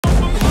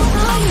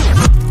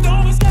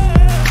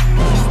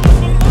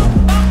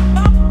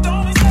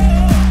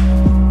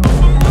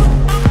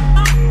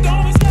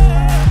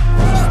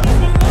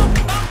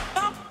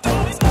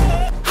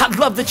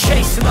love the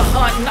chase and the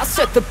hunt, and I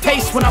set the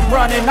pace when I'm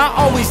running. I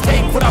always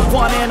take what I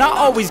want and I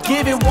always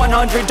give it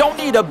 100. Don't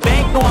need a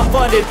bank, no I'm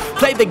funded.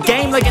 Play the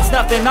game like it's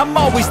nothing. I'm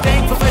always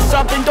thankful for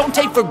something. Don't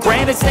take for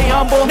granted, stay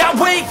humble. Now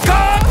wake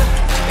up,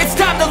 it's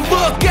time to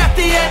look at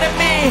the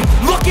enemy.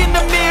 Look in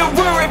the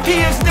mirror if he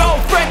is no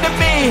friend to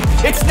me.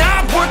 It's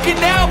not working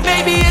out,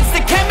 maybe it's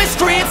the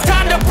chemistry. It's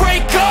time to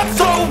break up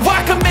so I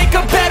can make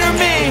a better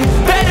me.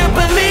 Better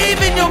believe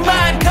in your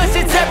mind, cause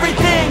it's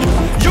everything.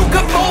 You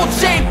can mold,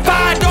 shape,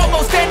 find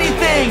almost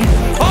anything.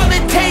 All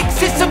it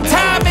takes is some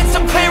time and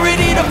some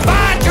clarity to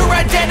find your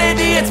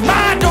identity. It's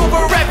mind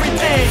over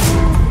everything.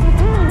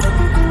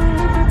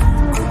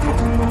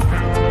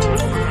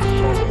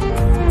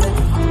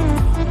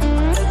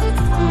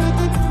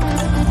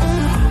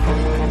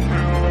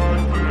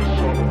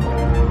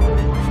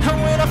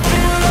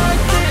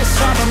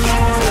 I'm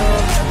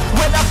immortal.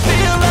 When I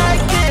feel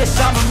like this,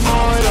 I'm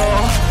immortal.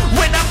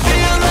 When I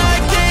feel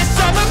like this,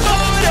 I'm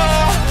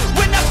immortal.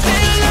 When I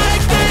feel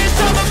like this,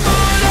 I'm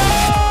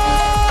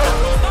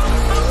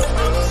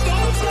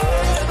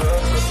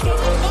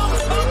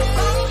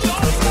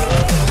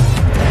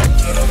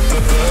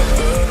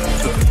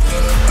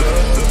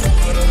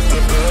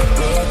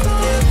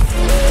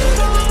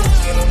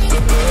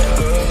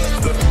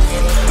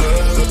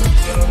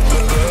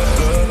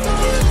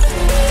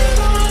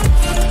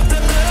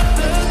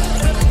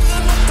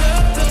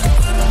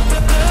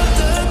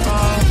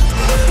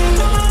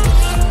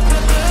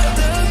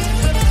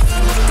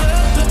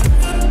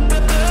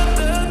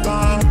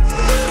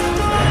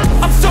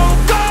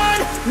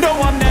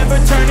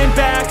turning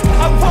back.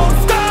 I won't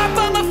stop,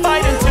 I'ma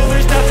fight until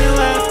there's nothing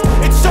left.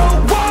 It's so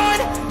what?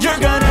 You're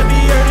gonna be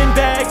hurting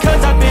bad,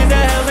 cause I've been to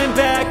hell and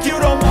back. You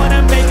don't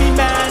wanna make me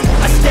mad,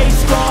 I stay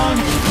strong.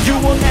 You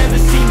will never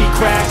see me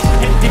crack.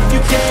 And if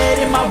you get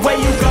in my way,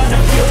 you're gonna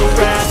feel the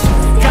wrath.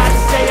 Gotta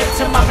say it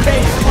to my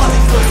face, I'm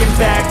always looking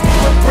back.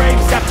 What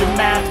breaks after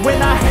math,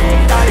 when I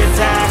hate, I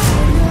attack.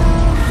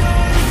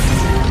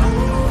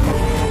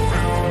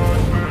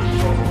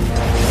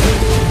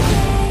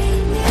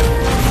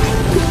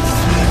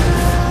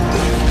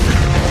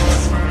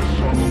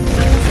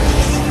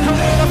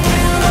 When I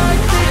feel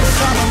like this,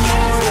 I'm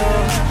immortal.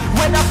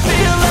 When I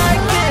feel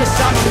like this,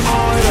 I'm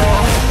immortal.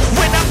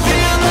 When I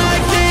feel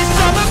like this,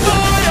 I'm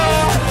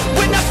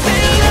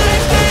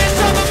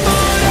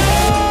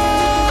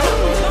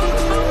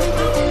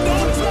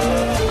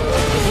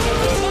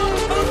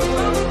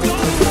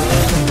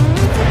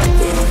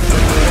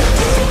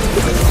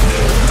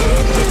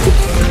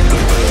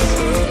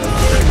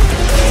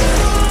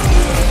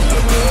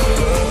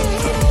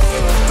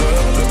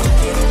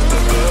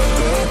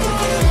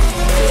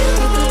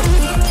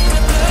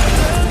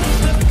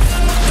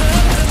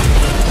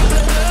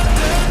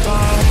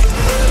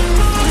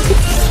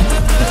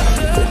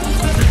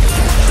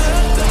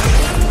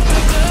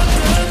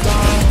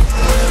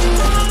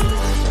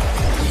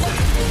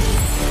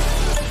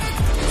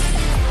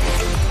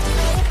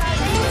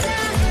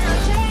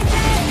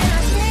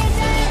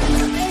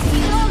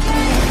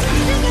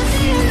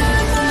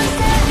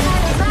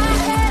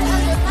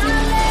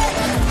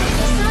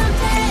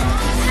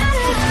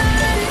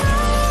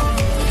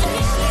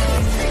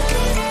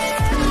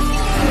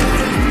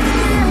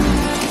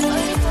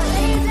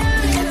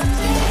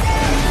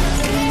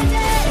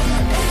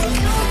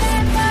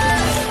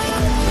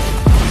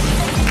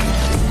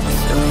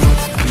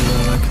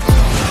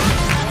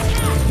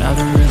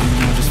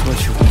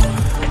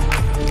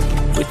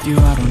you,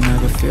 I don't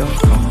ever feel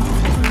calm.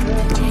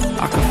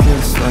 I can feel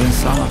the sweat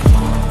inside my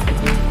palm.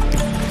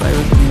 Play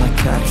with me like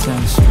cats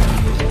and a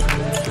string.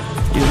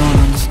 You don't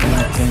understand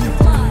the pain of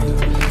mine.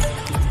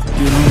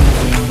 You don't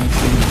ever wanna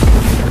do me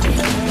free.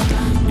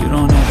 You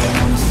don't ever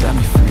wanna set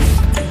me free.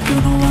 You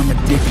know I'm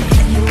addicted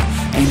to you,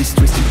 and it's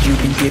twisted,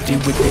 you've been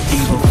gifted with the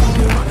evil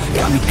voodoo.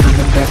 Got me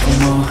coming back for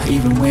more,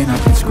 even when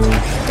I've been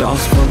screwed.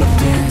 Dolls full of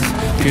pins,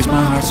 pierce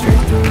my heart straight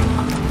through.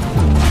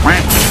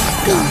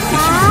 Got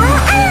issues in my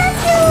head,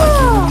 like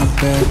you in my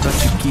bed, but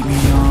you keep me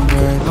on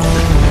red.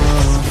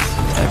 Oh,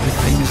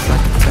 everything is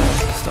like a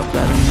test. I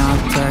better not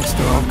text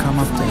or I'll come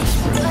up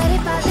desperate. But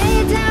if I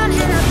lay down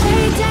and I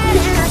play dead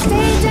and I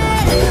stay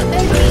dead,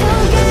 maybe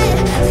you'll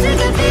get sick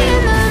of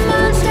being the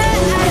monster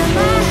out of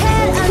my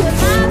head, under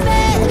my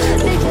bed,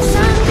 making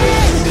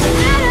something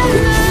out of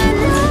my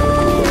life.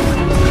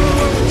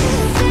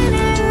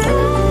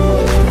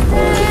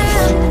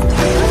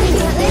 But if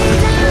I lay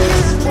down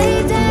and I play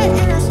dead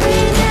and I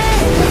stay dead,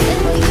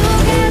 then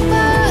you'll get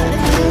bored.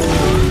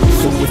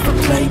 So if I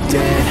play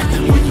dead,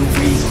 will you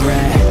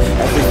regret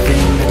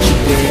everything that you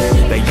did,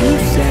 that you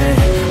said?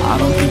 I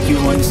don't think you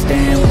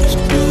understand what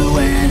you're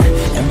doing,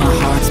 and my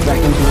heart's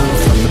back and blue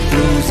from the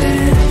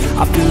bruising.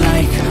 I feel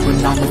like when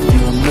I'm with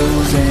you I'm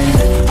losing.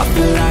 I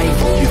feel like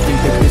you think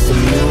that this is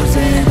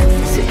losing,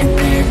 sitting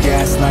there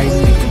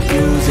gaslighting and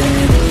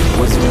confusing.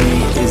 Was it me?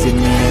 Is it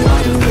me? Am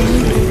I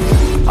deluded?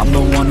 I'm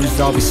the one who's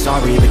always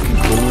sorry, the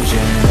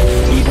conclusion.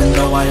 Even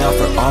though I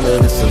offer all all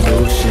of the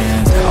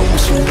solutions. I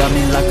wish you loved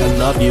me like I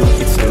love you,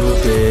 it's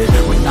stupid.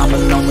 When I'm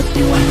alone with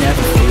you, I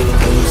never feel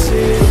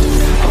lucid.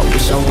 I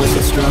wish I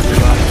wasn't struck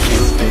by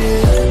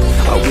Cupid.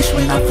 I wish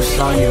when I first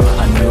saw you,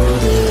 I knew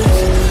this.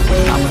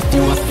 When I'm with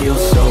you, I feel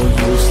so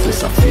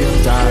useless. I feel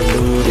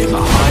diluted,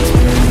 my heart's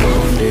been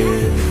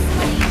wounded.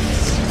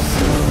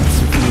 So it's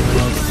a few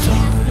of the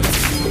time.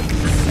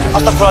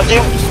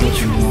 Astagfirullahaladzim. What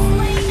you want.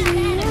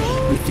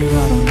 With you, I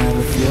don't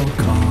ever feel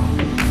calm.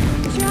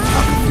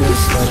 I can feel the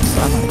sweat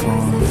inside my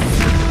palm.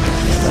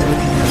 Play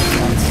with me like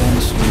cats on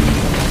the street.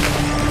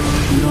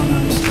 You don't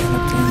understand the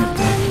pain it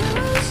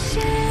brings.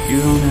 You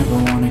don't ever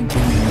wanna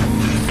give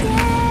me.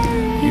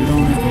 You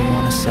don't ever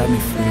wanna set me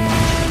free.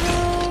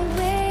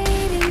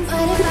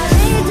 But if I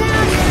lay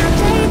down and I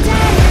play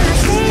dead and I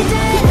stay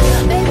dead,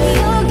 baby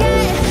you'll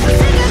get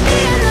sick of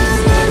being a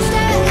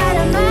monster out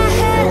of my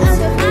head,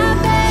 under my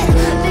bed,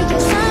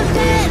 thinking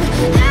something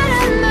out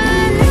of my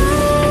nightmares.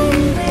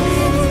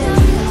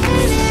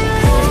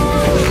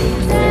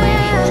 But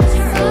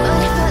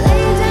if I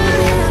lay down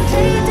and I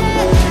play dead and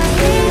I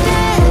stay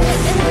dead,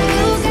 baby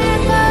you'll get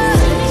lost.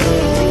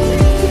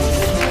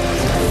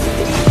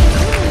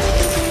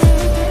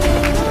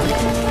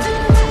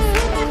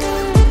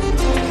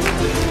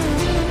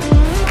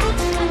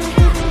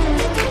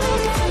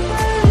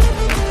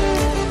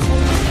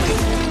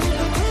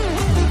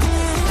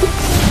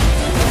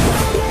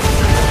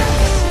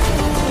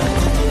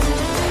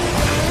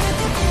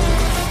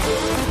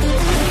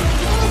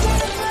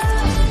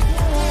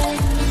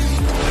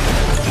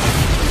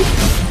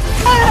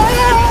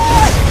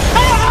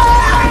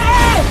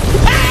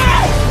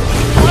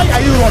 Why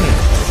are you running?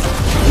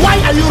 Why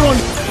are you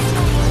running?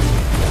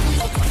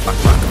 I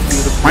can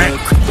feel the blood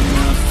creeping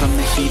up from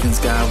the heathens.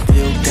 Got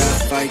will, got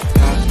fight,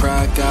 got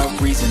pride, got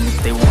reason. If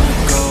they wanna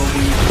go,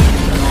 we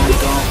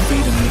gon'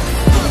 feed them. If you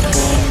come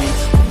for me,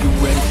 you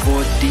ready for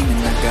a demon.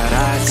 I got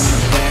eyes in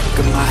the back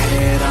of my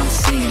head, I'm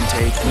seeing.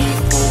 Take me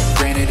for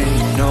granted and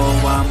you know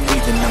I'm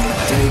leaving. I'ma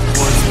take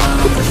what's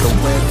mine with the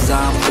webs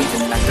I'm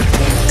weaving. I can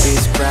take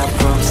this crap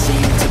from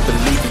seeing to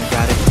believing.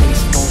 Gotta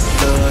taste more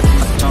blood and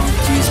my tongue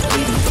keeps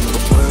bleeding. From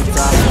the words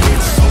I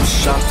get, so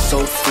sharp, so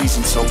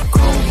freezing, so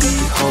cold.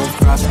 Behold,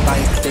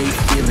 frostbite they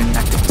feeling.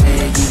 I could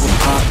tear you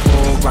apart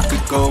or I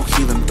could go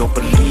heal them. Don't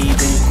believe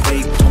in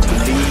fate, don't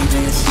believe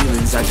in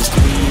ceilings. I just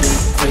need a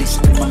place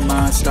in my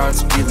mind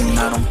starts feeling.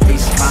 I don't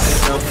pace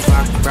myself,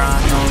 I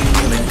grind on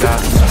kneeling. Got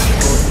nothing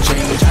for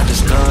change, I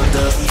just love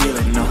the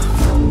feeling. No,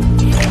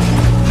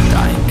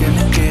 I ain't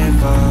gonna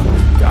give up.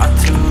 Got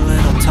too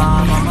little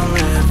time, I'ma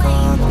live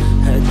up.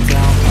 Head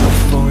down, push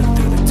forward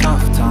through the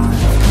tough times.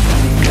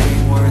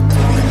 Anything worth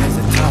doing is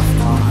a tough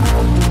climb.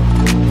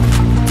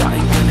 I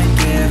ain't gonna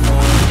give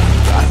up.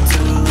 Got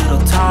too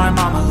little time,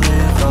 I'ma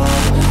live up.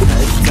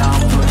 Head down,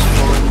 push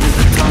forward through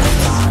the tough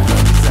times.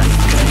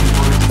 Anything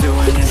worth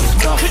doing is a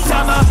tough climb. 'Cause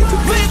I'ma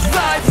live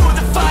life for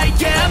the fight,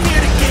 yeah, I'm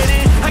here to get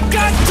it. I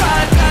got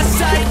drive, got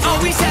sight,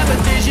 always have a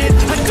vision.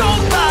 I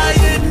don't lie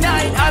at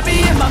night, I be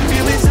in my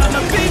feelings. I'm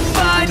a big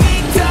fight,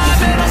 need time,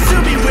 and I'll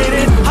soon be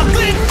winning. I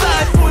live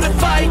life for the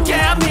fight,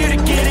 yeah, I'm here to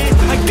get it.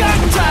 I got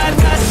drive,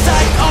 got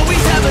sight,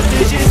 always have a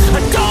vision.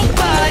 I don't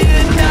lie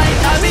at night,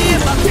 I be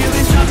in my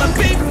feelings. I'm a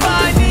big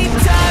fight, need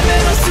time,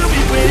 and I'll soon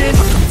be winning.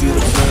 I can feel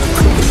the blood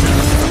creeping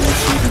up from the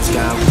heathens.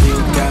 Got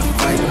will, got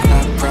fight,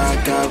 got pride,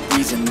 got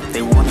reason. If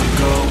they wanna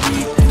go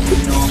eat, then you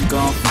know I'm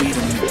gon' feed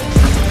them.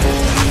 For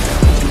me,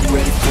 you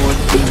ready for a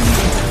demon.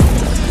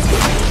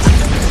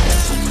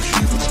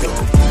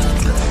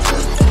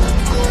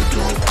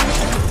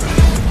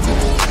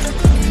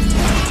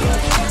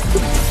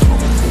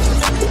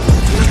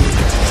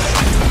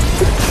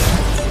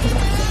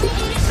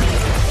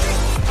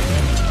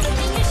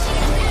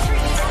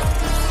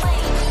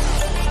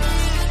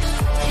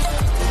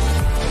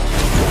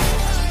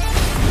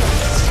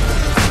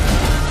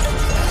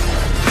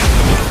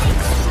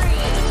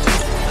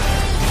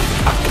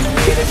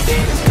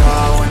 Demons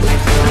call when they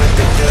do what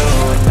they do.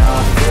 And now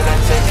I feel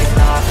like taking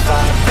off,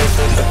 find a place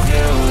with a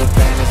view. The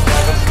pain is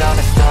never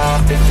gonna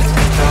stop if it's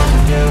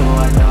controlling you.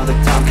 I know that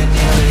time can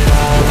heal it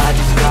all. I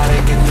just gotta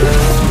get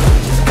through.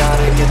 Just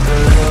gotta get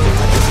through.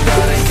 I just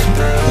gotta get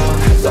through.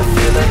 So I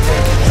feel like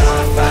taking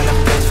off, find a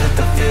place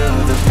with a view.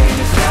 The pain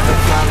is never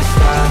gonna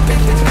stop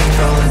if it's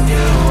controlling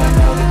you. I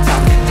know that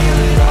time can heal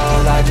it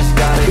all. I just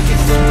gotta get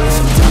through.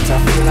 Sometimes I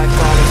feel like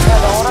all is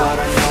lost, but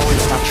I know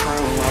it's not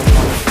true. I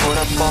wanna put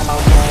up all my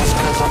walls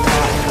 'cause I'm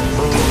not in the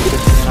mood.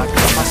 But then I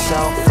cut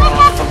myself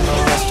off from the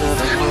rest of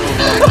the room.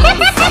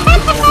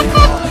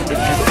 If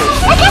you're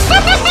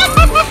patient,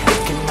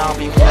 it can all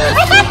be worth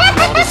it.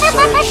 All the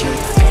searching,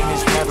 pain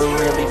is never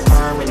really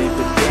permanent,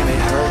 but damn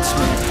it hurts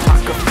me. I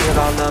can feel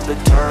all of the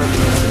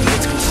turbulence and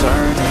it's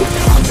concerning.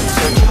 I've been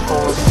searching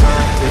for a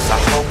purpose, I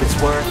hope it's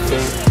worth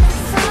it.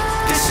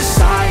 This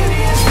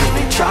society is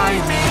really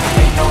trying me.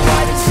 Ain't no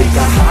hide and seek,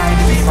 I hide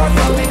to be far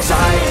from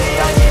anxiety.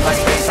 I need my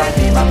space, I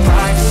need my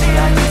privacy.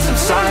 I need some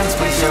silence,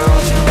 please. You're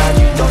all too loud,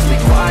 you don't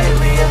speak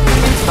quietly.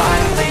 Opinions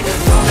violently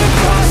from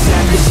across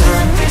every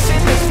surface.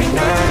 It makes me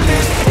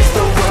nervous. Is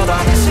the world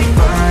honestly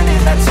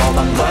burning? That's all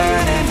I'm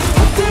learning.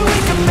 Hope that we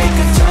can make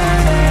a turn.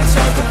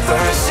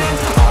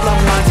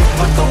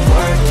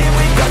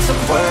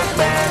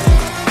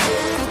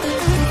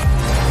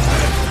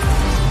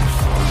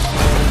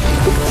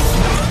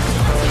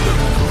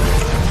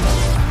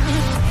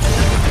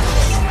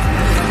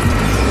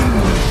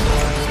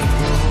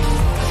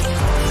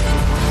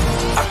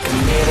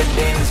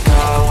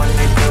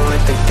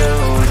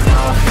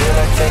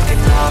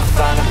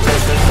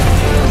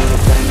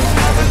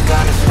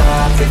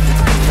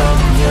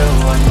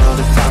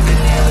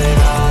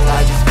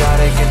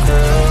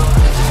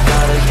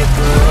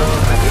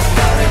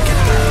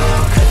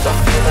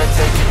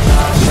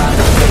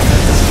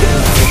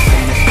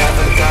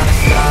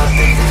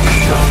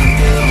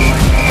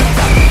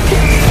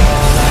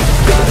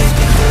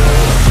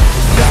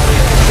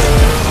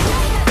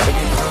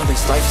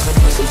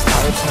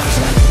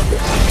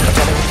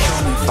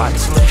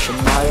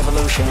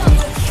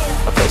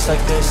 place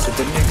like this that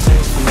didn't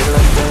exist for me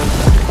like this.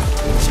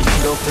 So you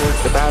go pick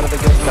the bad or the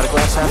good, got a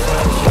glass half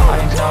full. I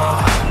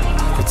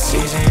know it's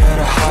easier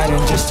to hide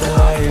than just to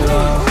lay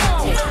low.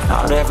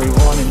 Not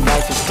everyone in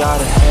life has got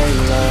a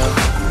halo.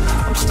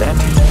 I'm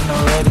standing in the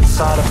red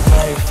inside a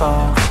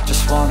payphone.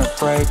 Just wanna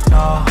break,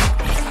 no,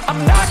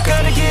 I'm not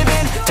gonna give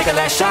in. Take a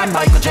last shot,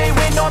 Michael J.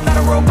 Win. No, I'm not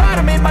a robot,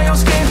 I'm in my own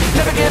skin.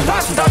 Never get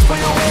lost when thoughts pull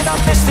you in. I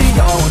miss the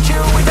old you.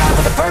 We died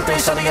with a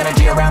purpose. All the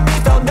energy around me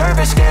felt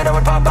nervous. Scared I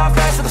would pop off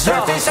fast to the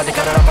surface. Had to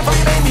cut it up before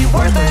you made me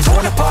worthless.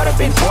 Torn apart, I've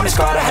been torn and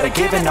scarred. I had a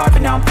given art,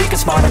 but now I'm thinking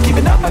smart. I'm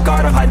keeping up my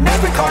guard, I'm hiding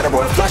every card. A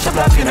royal flush of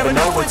left, you never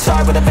know what's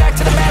hard. With a back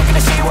to the mat,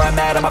 gonna see where I'm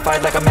at. I'ma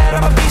fight like I'm mad,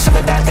 I'm a beast of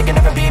the that. They can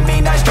never be me,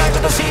 nice try,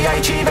 but they'll see I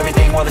achieve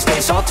everything while they stay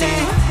salty.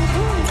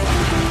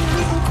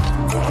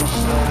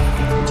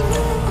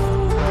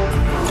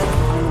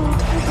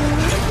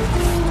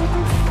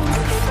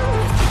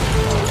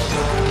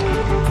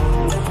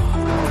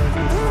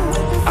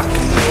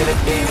 The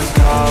demons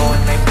call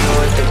when they do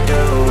what they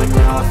do. And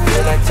now I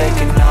feel like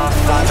taking off,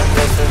 find a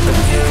place with a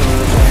view.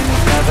 The pain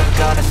is never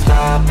gonna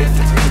stop if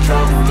it's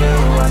controlling you.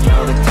 I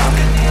know that time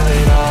can heal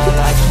it all.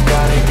 I just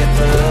gotta get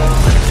through.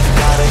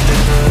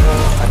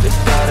 I just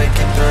gotta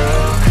get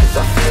through. Cause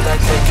I feel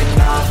like taking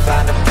off,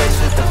 find a place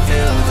with a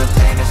view. The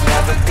pain is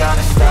never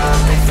gonna stop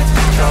if it's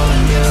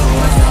controlling you.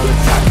 I know that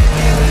time can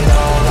heal it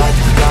all. I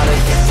just gotta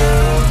get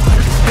through. I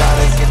just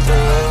gotta get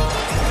through.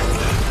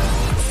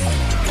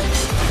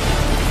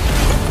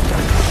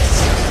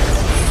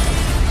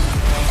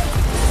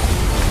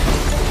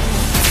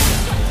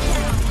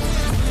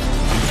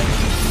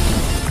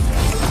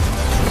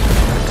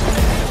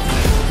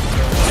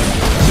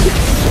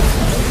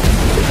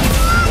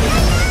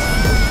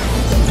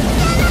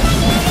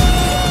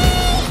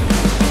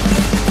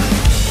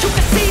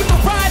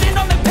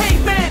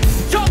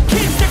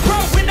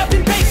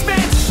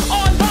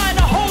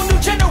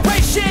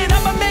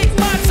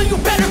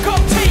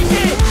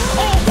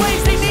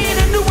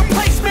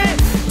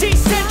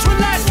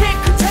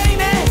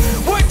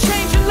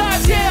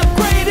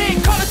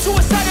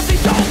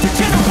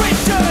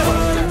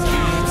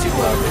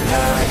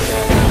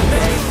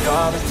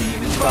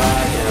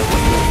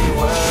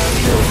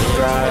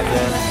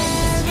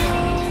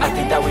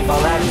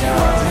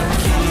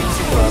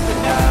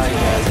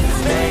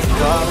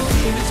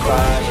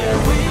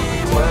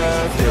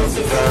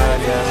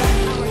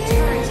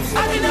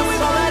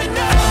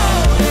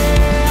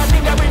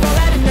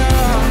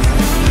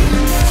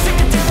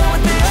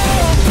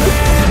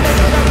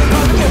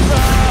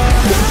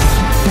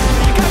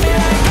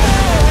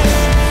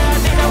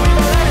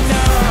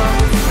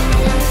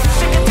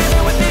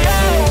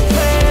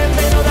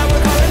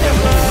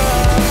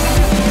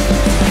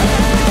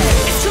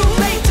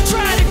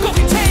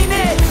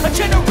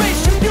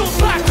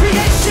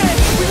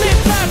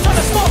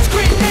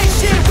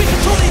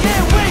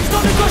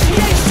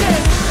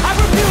 I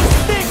repeat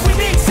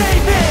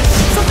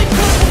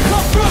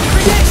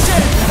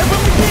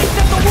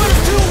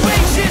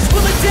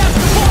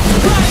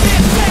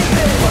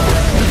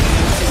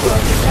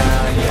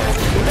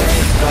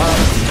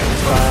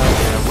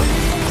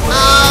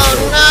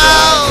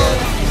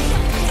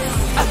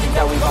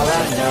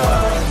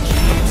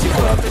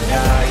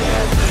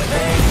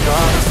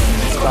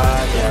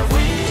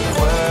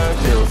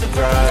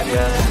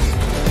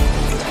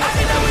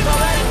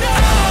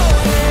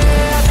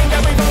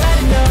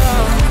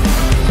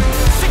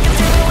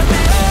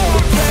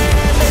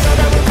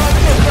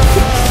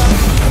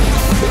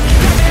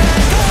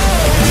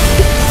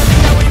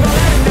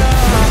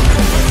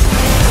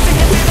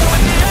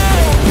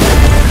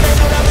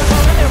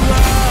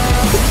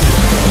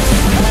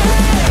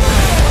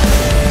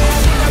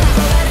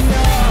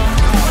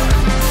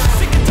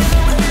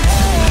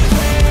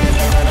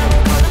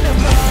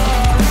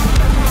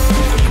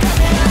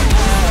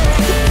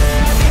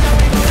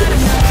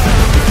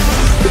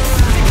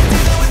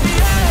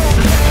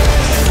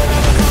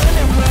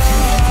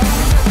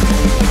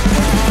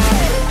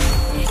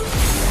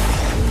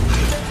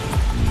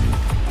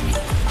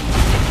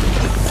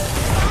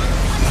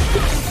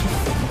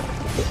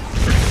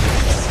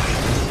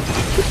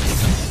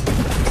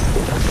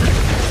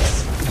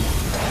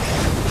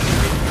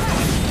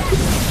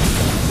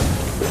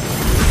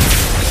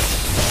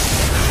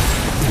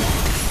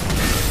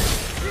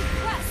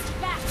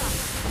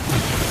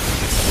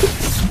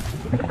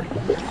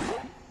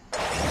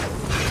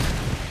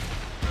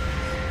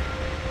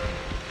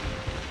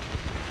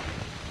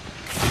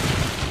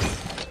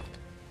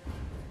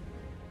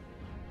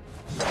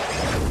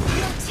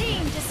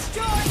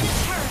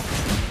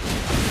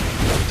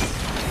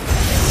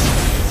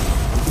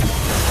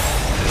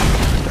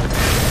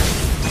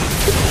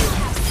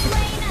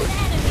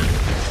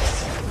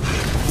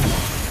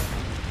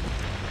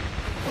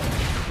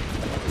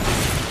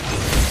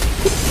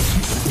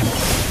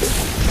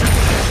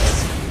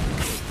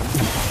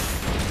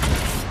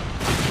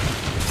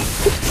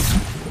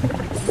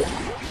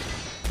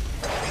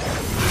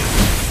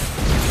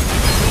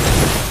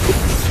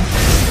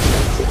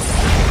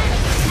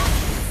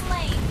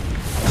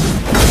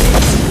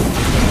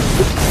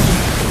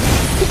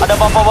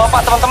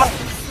bapak-bapak, teman-teman.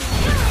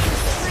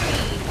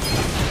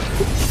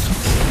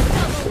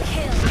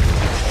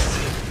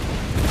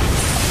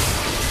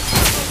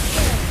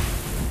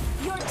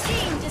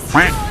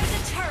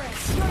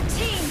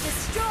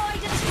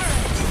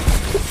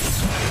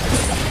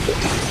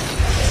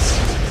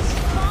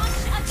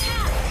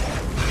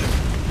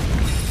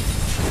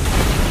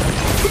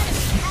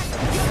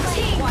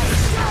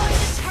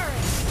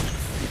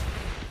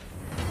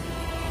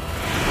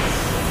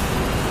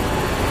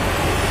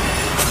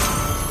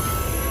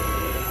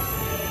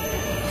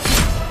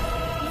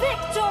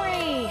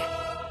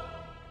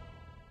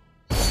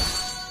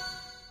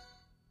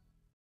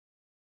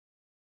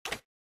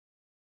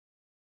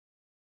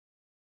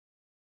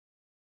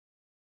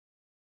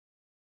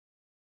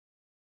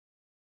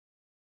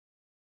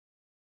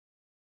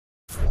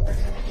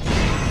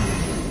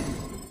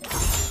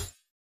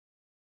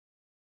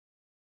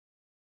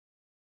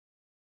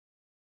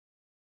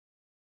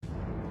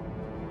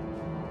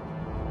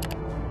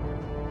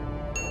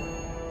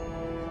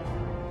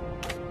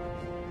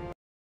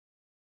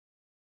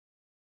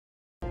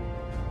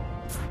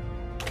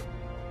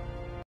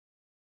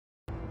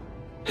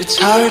 It's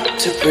hard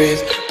to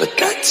breathe, but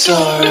that's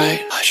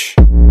alright. Hush.